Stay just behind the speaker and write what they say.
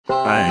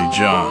Hey,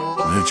 John,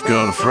 let's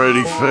go to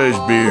Freddy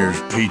Fazbears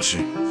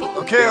Pizzeria.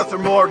 Okay, Arthur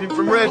Morgan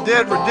from Red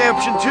Dead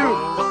Redemption 2.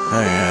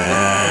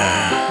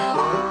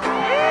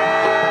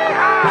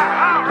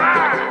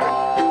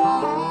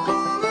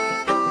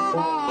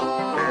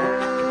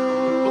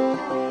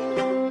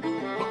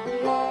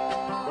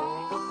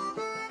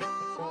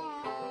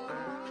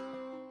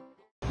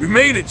 We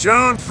made it,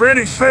 John.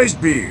 Freddy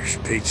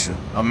Fazbears Pizza.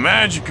 A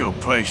magical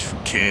place for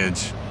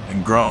kids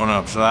and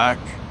grown-ups alike,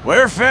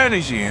 where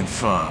fantasy and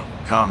fun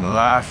come to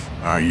life.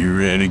 Are you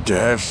ready to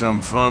have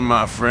some fun,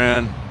 my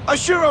friend? I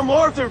sure am,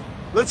 Arthur.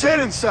 Let's head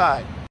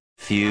inside.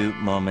 Few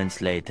moments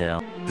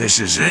later. This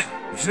is it.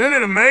 Isn't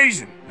it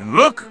amazing? And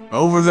look,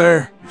 over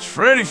there, it's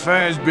Freddy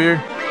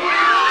Fazbear.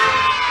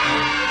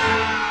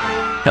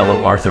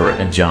 Hello, Arthur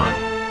and John.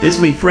 It's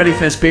me, Freddy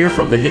Fazbear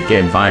from the hit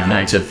game Five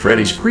Nights at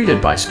Freddy's,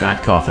 created by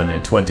Scott Cawthon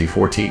in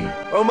 2014.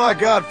 Oh my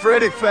God,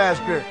 Freddy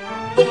Fazbear.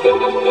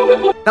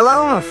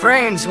 Hello, my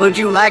friends. Would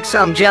you like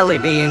some jelly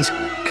beans?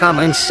 Come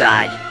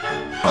inside.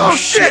 Oh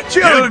shit,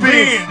 jelly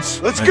beans!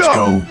 Let's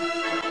go!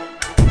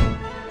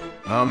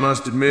 I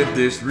must admit,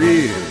 this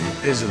really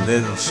is a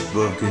little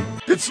spooky.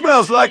 It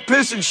smells like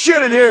piss and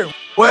shit in here.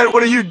 Wait,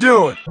 what are you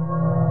doing?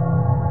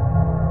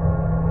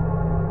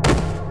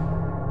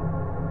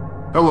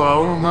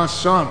 Hello, my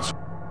sons.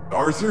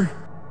 Arthur?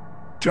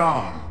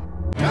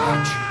 John.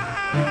 Dutch!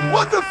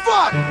 What the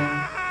fuck?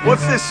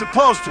 What's this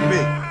supposed to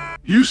be?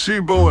 You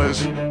see,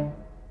 boys,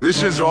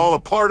 this is all a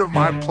part of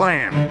my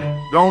plan.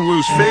 Don't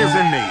lose faith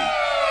in me.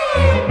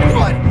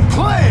 What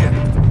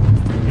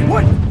plan?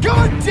 What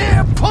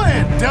goddamn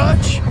plan,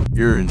 Dutch?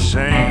 You're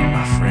insane,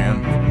 my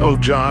friend. Oh,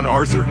 John,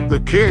 Arthur, the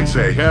kids,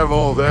 they have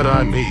all that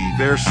I need.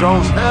 Their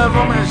souls have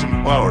amazing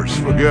powers.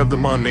 Forget the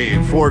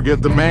money,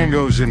 forget the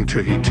mangoes in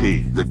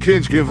Tahiti. The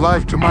kids give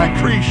life to my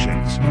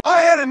creations.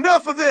 I had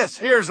enough of this.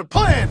 Here's a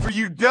plan for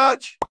you,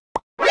 Dutch.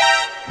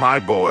 My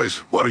boys,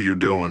 what are you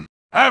doing?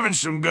 Having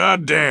some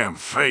goddamn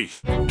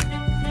faith.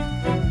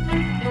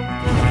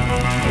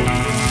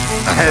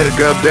 I had a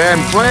goddamn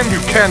plan. You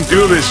can't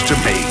do this to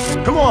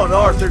me. Come on,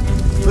 Arthur.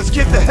 Let's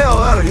get the hell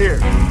out of here.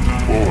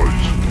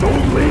 Boys,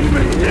 don't leave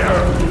me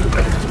here.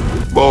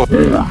 Boys.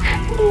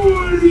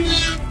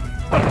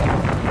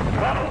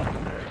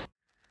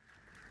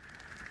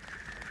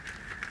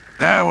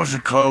 That was a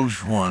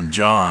close one,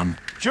 John.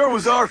 Sure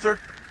was, Arthur.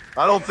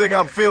 I don't think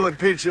I'm feeling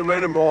peachy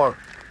anymore.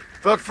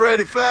 Fuck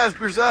Freddy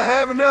Fazbears, I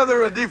have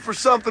another idea for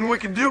something we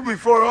can do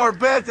before our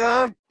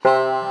bedtime.